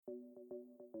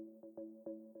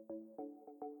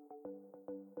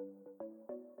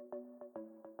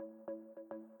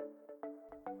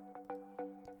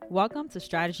Welcome to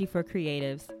Strategy for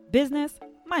Creatives, business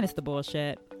minus the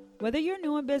bullshit. Whether you're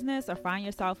new in business or find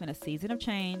yourself in a season of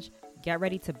change, get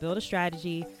ready to build a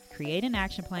strategy, create an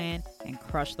action plan, and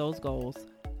crush those goals.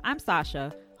 I'm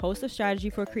Sasha, host of Strategy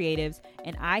for Creatives,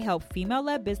 and I help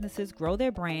female-led businesses grow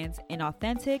their brands in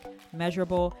authentic,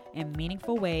 measurable, and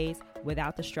meaningful ways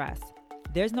without the stress.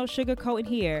 There's no sugarcoating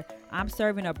here. I'm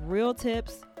serving up real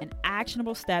tips and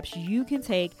actionable steps you can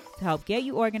take to help get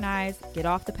you organized, get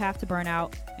off the path to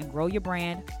burnout, and grow your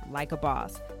brand like a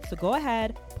boss. So go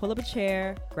ahead, pull up a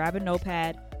chair, grab a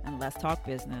notepad, and let's talk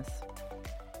business.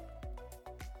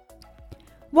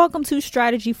 Welcome to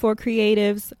Strategy for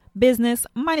Creatives, business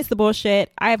minus the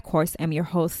bullshit. I, of course, am your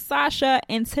host, Sasha,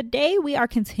 and today we are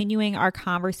continuing our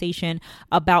conversation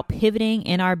about pivoting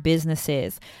in our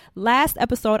businesses. Last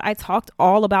episode, I talked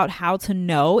all about how to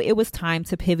know it was time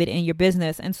to pivot in your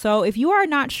business. And so if you are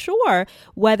not sure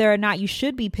whether or not you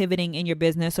should be pivoting in your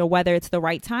business or whether it's the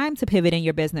right time to pivot in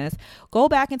your business, go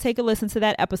back and take a listen to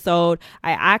that episode.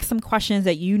 I asked some questions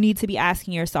that you need to be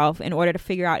asking yourself in order to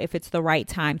figure out if it's the right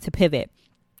time to pivot.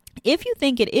 If you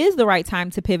think it is the right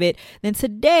time to pivot, then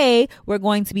today we're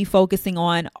going to be focusing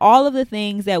on all of the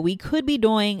things that we could be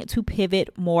doing to pivot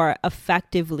more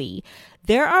effectively.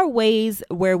 There are ways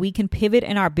where we can pivot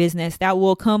in our business that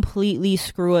will completely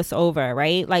screw us over,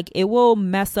 right? Like it will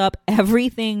mess up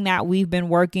everything that we've been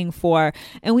working for.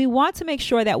 And we want to make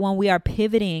sure that when we are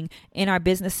pivoting in our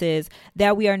businesses,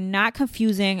 that we are not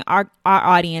confusing our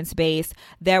audience base,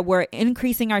 that we're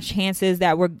increasing our chances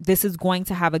that this is going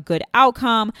to have a good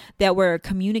outcome, that we're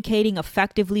communicating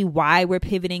effectively why we're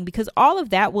pivoting, because all of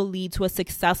that will lead to a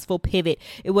successful pivot.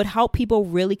 It would help people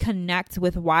really connect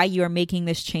with why you're making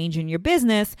this change in your business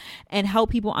and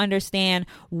help people understand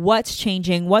what's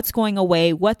changing, what's going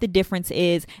away, what the difference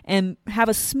is, and have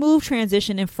a smooth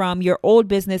transition from your old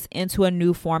business into a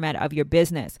new format of your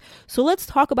business. So let's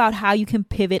talk about how you can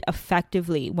pivot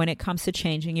effectively when it comes to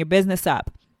changing your business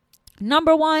up.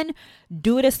 Number one,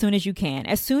 do it as soon as you can.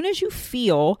 As soon as you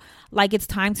feel like it's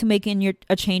time to make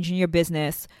a change in your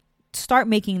business, start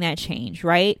making that change,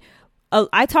 right?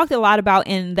 I talked a lot about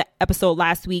in the episode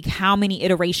last week how many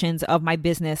iterations of my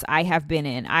business I have been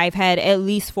in. I've had at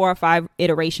least 4 or 5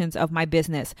 iterations of my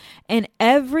business. And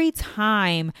every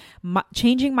time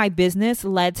changing my business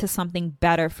led to something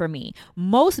better for me.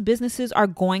 Most businesses are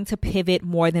going to pivot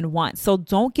more than once. So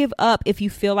don't give up if you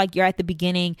feel like you're at the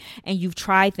beginning and you've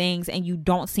tried things and you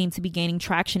don't seem to be gaining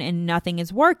traction and nothing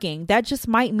is working. That just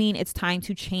might mean it's time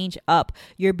to change up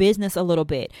your business a little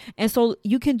bit. And so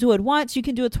you can do it once, you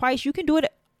can do it twice, you can do it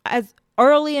as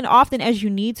early and often as you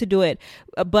need to do it.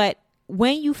 But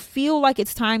when you feel like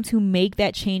it's time to make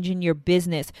that change in your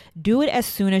business, do it as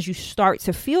soon as you start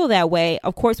to feel that way,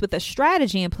 of course, with a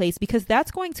strategy in place, because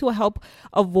that's going to help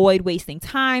avoid wasting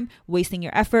time, wasting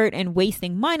your effort, and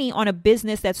wasting money on a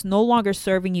business that's no longer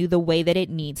serving you the way that it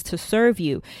needs to serve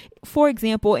you. For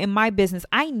example, in my business,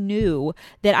 I knew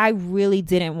that I really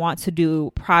didn't want to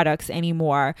do products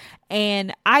anymore.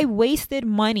 And I wasted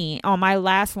money on my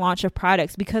last launch of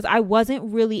products because I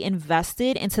wasn't really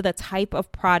invested into the type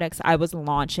of products I was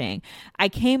launching. I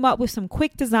came up with some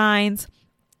quick designs.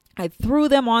 I threw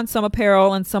them on some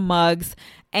apparel and some mugs.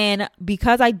 And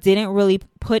because I didn't really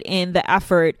put in the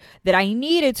effort that I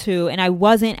needed to, and I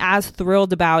wasn't as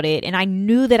thrilled about it, and I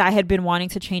knew that I had been wanting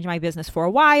to change my business for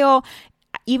a while,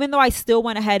 even though I still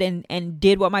went ahead and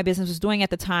did what my business was doing at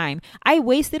the time, I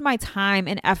wasted my time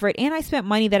and effort, and I spent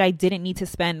money that I didn't need to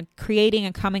spend creating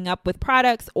and coming up with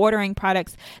products, ordering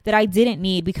products that I didn't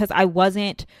need because I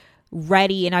wasn't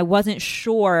ready and I wasn't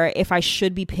sure if I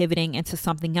should be pivoting into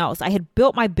something else. I had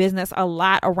built my business a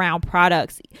lot around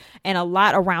products and a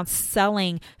lot around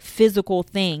selling physical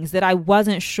things that I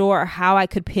wasn't sure how I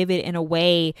could pivot in a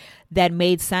way that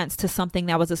made sense to something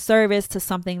that was a service, to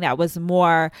something that was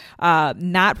more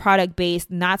not product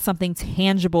based, not something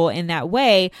tangible in that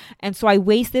way. And so I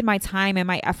wasted my time and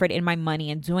my effort and my money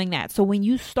in doing that. So when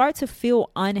you start to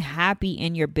feel unhappy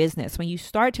in your business, when you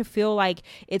start to feel like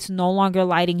it's no longer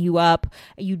lighting you up,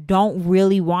 you don't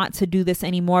really want to do this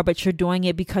anymore, but you're doing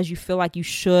it because you feel like you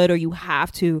should or you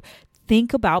have to,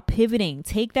 think about pivoting.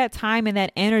 Take that time and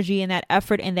that energy and that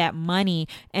effort and that money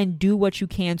and do what you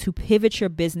can to pivot your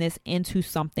business into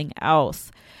something else.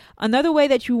 Another way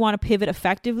that you want to pivot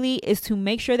effectively is to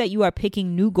make sure that you are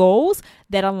picking new goals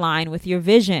that align with your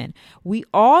vision. We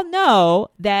all know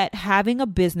that having a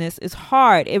business is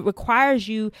hard. It requires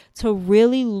you to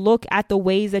really look at the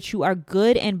ways that you are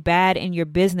good and bad in your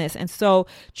business. And so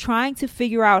trying to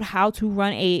figure out how to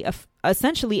run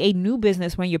essentially a new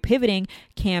business when you're pivoting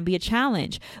can be a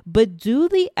challenge, but do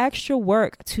the extra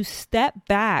work to step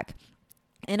back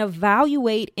and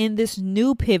evaluate in this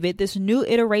new pivot, this new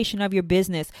iteration of your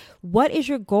business. What is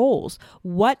your goals?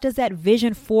 What does that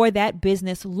vision for that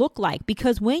business look like?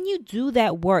 Because when you do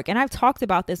that work, and I've talked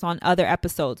about this on other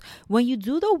episodes, when you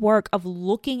do the work of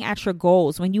looking at your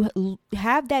goals, when you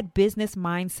have that business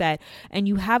mindset and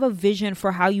you have a vision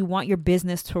for how you want your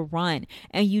business to run,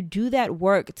 and you do that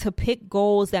work to pick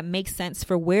goals that make sense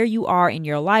for where you are in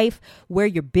your life, where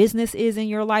your business is in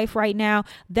your life right now,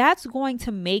 that's going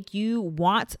to make you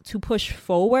want to push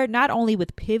forward, not only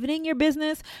with pivoting your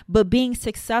business, but being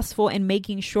successful in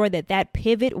making sure that that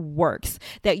pivot works,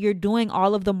 that you're doing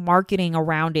all of the marketing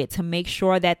around it to make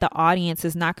sure that the audience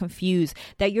is not confused,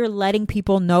 that you're letting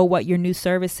people know what your new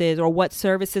service is or what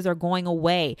services are going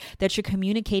away, that you're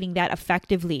communicating that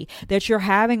effectively, that you're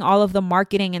having all of the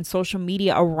marketing and social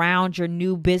media around your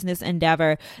new business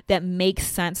endeavor that makes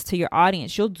sense to your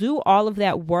audience. You'll do all of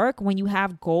that work when you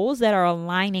have goals that are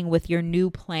aligning with your new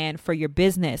plan for your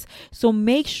business. So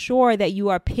make sure that you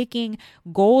are picking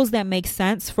goals that make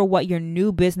sense for what your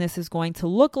new business is going to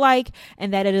look like,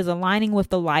 and that it is aligning with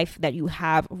the life that you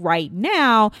have right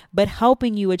now, but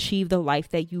helping you achieve the life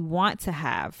that you want to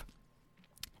have.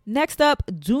 Next up,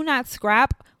 do not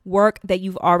scrap work that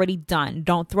you've already done.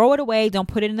 Don't throw it away. Don't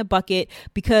put it in the bucket,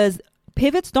 because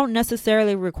pivots don't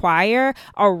necessarily require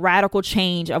a radical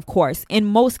change, of course. In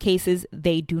most cases,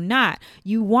 they do not.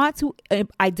 You want to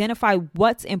identify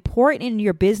what's important in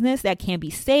your business that can be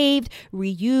saved,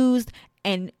 reused,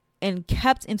 and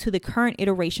kept into the current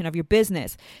iteration of your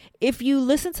business. If you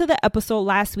listened to the episode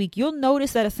last week, you'll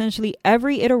notice that essentially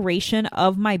every iteration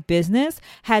of my business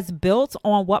has built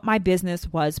on what my business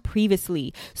was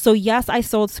previously. So yes, I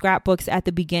sold scrapbooks at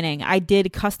the beginning. I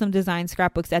did custom design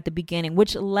scrapbooks at the beginning,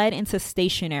 which led into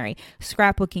stationery.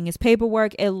 Scrapbooking is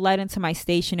paperwork. It led into my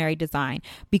stationery design.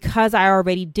 Because I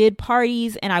already did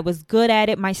parties and I was good at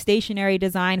it, my stationery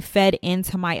design fed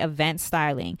into my event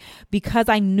styling. Because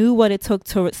I knew what it took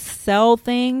to sell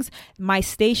things, my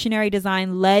stationery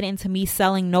design led into me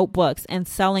selling notebooks and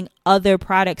selling other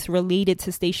products related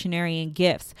to stationery and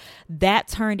gifts. That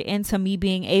turned into me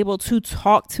being able to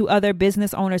talk to other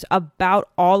business owners about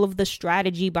all of the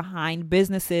strategy behind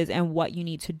businesses and what you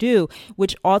need to do,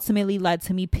 which ultimately led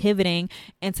to me pivoting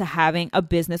into having a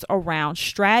business around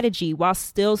strategy while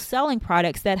still selling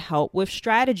products that help with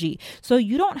strategy. So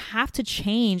you don't have to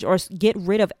change or get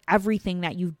rid of everything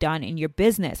that you've done in your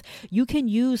business. You can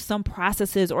use some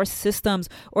processes or systems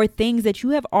or things that you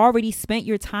have already spent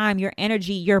your time, your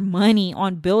energy, your money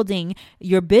on building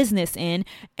your business in,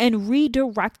 and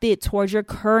redirect it towards your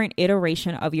current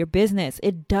iteration of your business.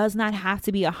 It does not have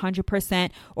to be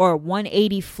 100% or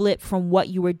 180 flip from what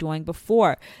you were doing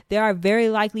before. There are very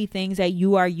likely things that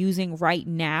you are using right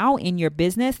now in your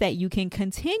business that you can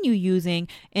continue using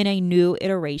in a new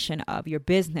iteration of your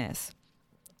business.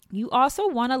 You also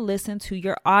want to listen to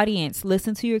your audience,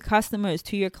 listen to your customers,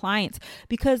 to your clients,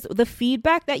 because the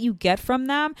feedback that you get from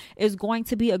them is going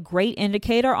to be a great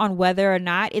indicator on whether or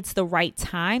not it's the right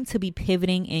time to be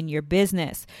pivoting in your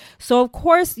business. So of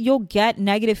course, you'll get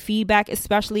negative feedback,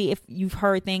 especially if you've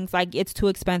heard things like it's too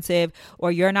expensive or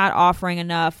you're not offering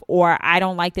enough or I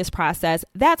don't like this process.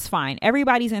 That's fine.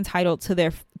 Everybody's entitled to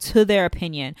their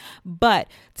opinion, but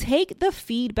take the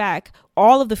feedback,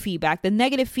 all of the feedback, the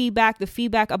negative feedback, the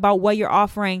feedback about what you're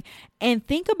offering, and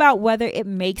think about whether it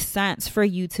makes sense for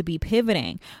you to be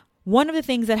pivoting. One of the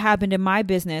things that happened in my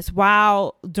business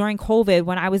during COVID,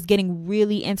 when I was getting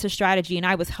really into strategy and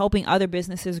I was helping other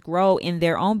businesses grow in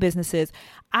their own businesses,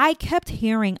 I kept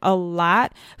hearing a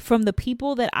lot from the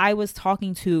people that I was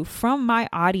talking to, from my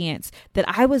audience, that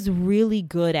I was really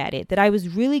good at it, that I was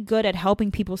really good at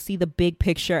helping people see the big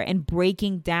picture and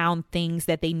breaking down things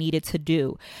that they needed to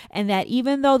do. And that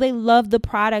even though they loved the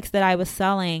products that I was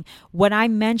selling, when I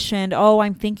mentioned,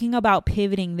 I'm thinking about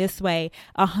pivoting this way,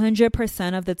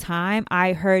 100% of the time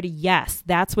I heard, yes,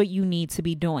 that's what you need to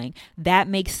be doing. That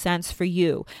makes sense for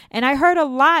you. And I heard a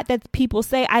lot that people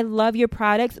say, I love your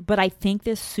products, but I think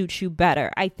this suits you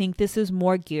better. I think this is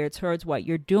more geared towards what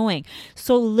you're doing.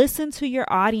 So listen to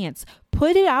your audience.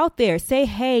 Put it out there. Say,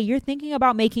 hey, you're thinking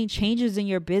about making changes in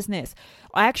your business.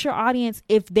 Ask your audience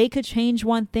if they could change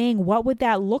one thing, what would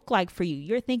that look like for you?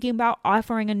 You're thinking about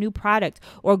offering a new product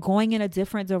or going in a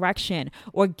different direction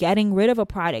or getting rid of a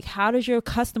product. How does your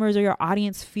customers or your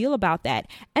audience feel about that?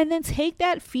 And then take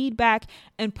that feedback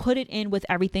and put it in with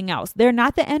everything else. They're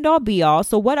not the end all be all.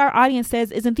 So what our audience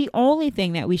says isn't the only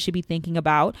thing that we should be thinking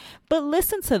about, but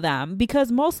listen to them,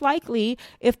 because most likely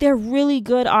if they're really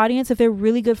good audience, if they're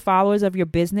really good followers pillars of your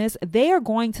business, they are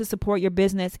going to support your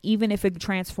business even if it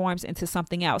transforms into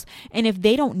something else. And if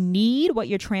they don't need what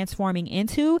you're transforming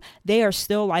into, they are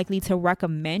still likely to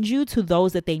recommend you to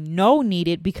those that they know need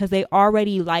it because they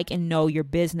already like and know your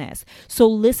business. So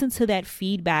listen to that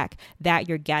feedback that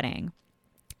you're getting.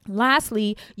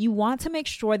 Lastly, you want to make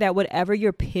sure that whatever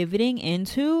you're pivoting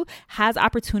into has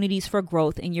opportunities for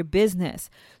growth in your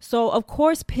business. So, of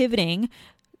course, pivoting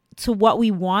to what we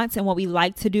want and what we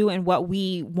like to do and what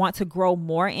we want to grow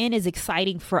more in is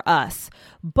exciting for us.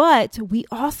 But we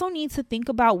also need to think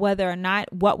about whether or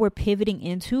not what we're pivoting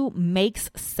into makes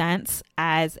sense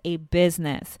as a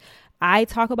business. I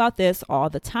talk about this all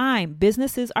the time.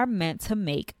 Businesses are meant to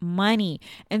make money.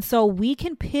 And so we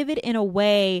can pivot in a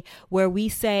way where we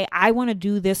say, I want to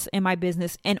do this in my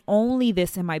business and only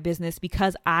this in my business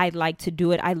because I like to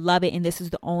do it. I love it. And this is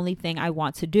the only thing I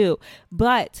want to do.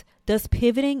 But does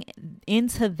pivoting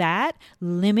into that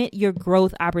limit your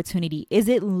growth opportunity? Is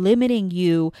it limiting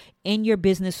you in your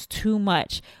business too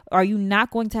much? Are you not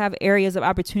going to have areas of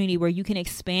opportunity where you can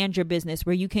expand your business,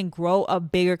 where you can grow a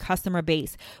bigger customer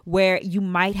base, where you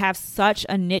might have such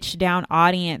a niche down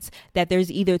audience that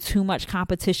there's either too much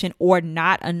competition or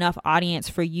not enough audience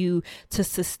for you to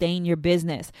sustain your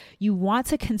business? You want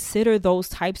to consider those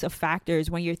types of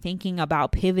factors when you're thinking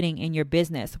about pivoting in your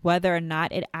business, whether or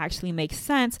not it actually makes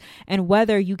sense and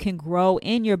whether you can grow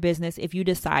in your business if you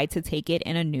decide to take it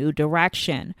in a new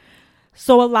direction.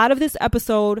 So a lot of this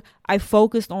episode, I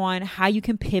focused on how you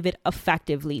can pivot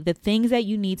effectively, the things that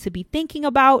you need to be thinking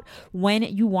about when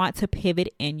you want to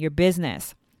pivot in your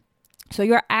business. So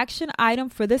your action item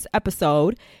for this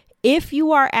episode, if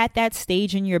you are at that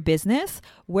stage in your business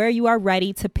where you are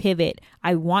ready to pivot,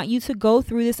 I want you to go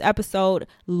through this episode,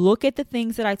 look at the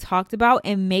things that I talked about,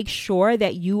 and make sure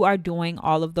that you are doing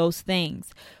all of those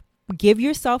things. Give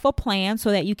yourself a plan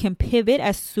so that you can pivot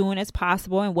as soon as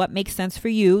possible and what makes sense for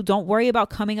you. Don't worry about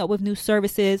coming up with new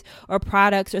services or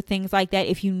products or things like that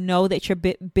if you know that your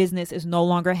business is no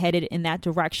longer headed in that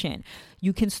direction.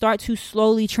 You can start to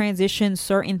slowly transition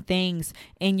certain things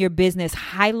in your business,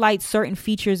 highlight certain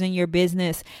features in your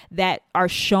business that are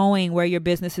showing where your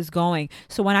business is going.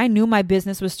 So when I knew my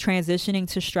business was transitioning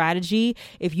to strategy,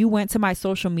 if you went to my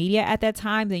social media at that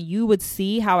time, then you would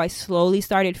see how I slowly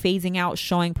started phasing out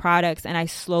showing products and I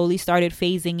slowly started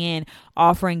phasing in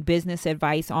offering business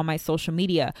advice on my social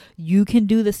media. You can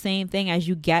do the same thing as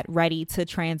you get ready to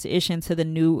transition to the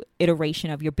new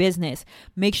iteration of your business.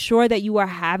 Make sure that you are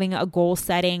having a goal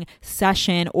setting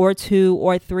session or 2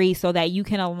 or 3 so that you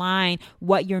can align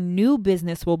what your new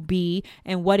business will be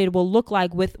and what it will look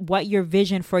like with what your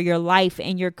vision for your life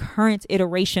and your current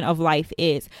iteration of life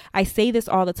is. I say this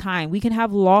all the time. We can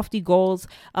have lofty goals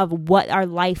of what our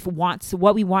life wants,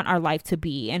 what we want our life to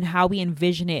be and how we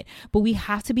envision it, but we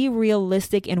have to be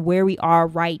realistic in where we are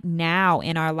right now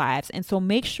in our lives. And so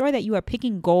make sure that you are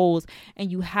picking goals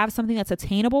and you have something that's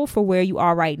attainable for where you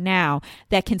are right now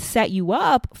that can set you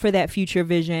up for that future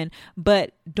vision,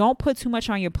 but don't put too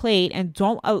much on your plate and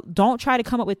don't try to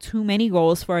come up with too many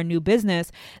goals for a new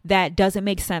business that doesn't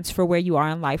make sense for where you are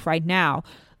in life right now.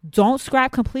 Don't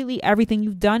scrap completely everything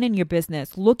you've done in your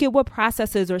business. Look at what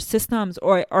processes or systems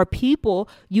or people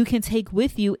you can take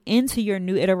with you into your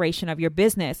new iteration of your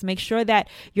business. Make sure that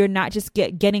you're not just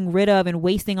getting rid of and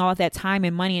wasting all of that time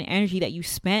and money and energy that you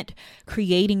spent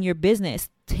creating your business.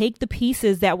 Take the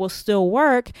pieces that will still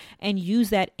work and use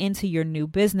that into your new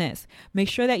business. Make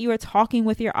sure that you are talking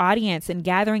with your audience and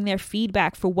gathering their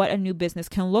feedback for what a new business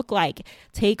can look like.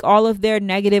 Take all of their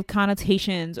negative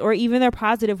connotations or even their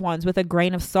positive ones with a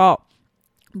grain of salt.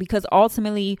 Because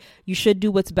ultimately you should do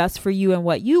what's best for you and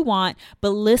what you want,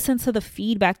 but listen to the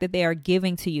feedback that they are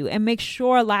giving to you and make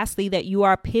sure lastly that you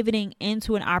are pivoting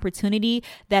into an opportunity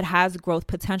that has growth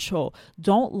potential.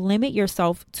 Don't limit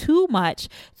yourself too much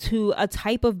to a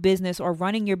type of business or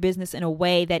running your business in a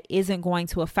way that isn't going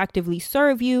to effectively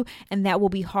serve you and that will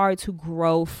be hard to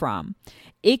grow from.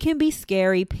 It can be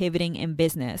scary pivoting in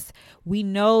business. We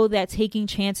know that taking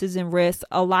chances and risks,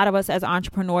 a lot of us as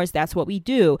entrepreneurs, that's what we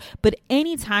do. But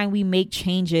anytime we make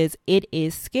changes, it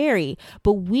is scary.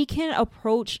 But we can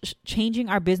approach changing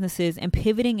our businesses and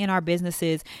pivoting in our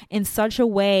businesses in such a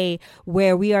way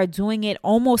where we are doing it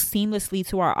almost seamlessly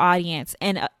to our audience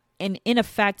and in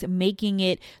effect, making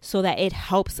it so that it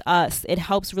helps us. It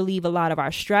helps relieve a lot of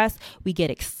our stress. We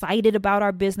get excited about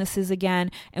our businesses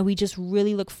again, and we just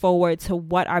really look forward to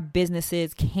what our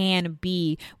businesses can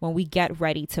be when we get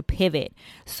ready to pivot.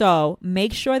 So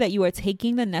make sure that you are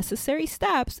taking the necessary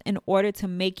steps in order to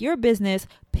make your business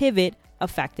pivot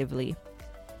effectively.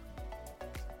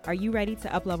 Are you ready to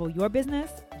uplevel your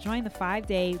business? Join the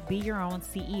 5-day Be Your Own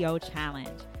CEO Challenge.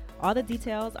 All the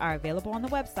details are available on the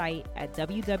website at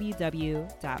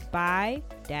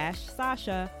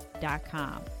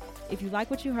www.by-sasha.com. If you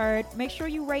like what you heard, make sure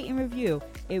you rate and review.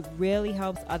 It really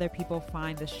helps other people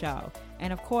find the show.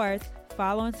 And of course,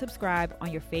 follow and subscribe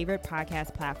on your favorite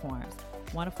podcast platforms.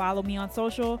 Want to follow me on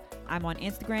social? I'm on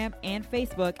Instagram and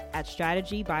Facebook at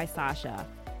Strategy by Sasha.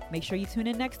 Make sure you tune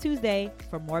in next Tuesday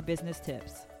for more business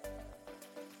tips.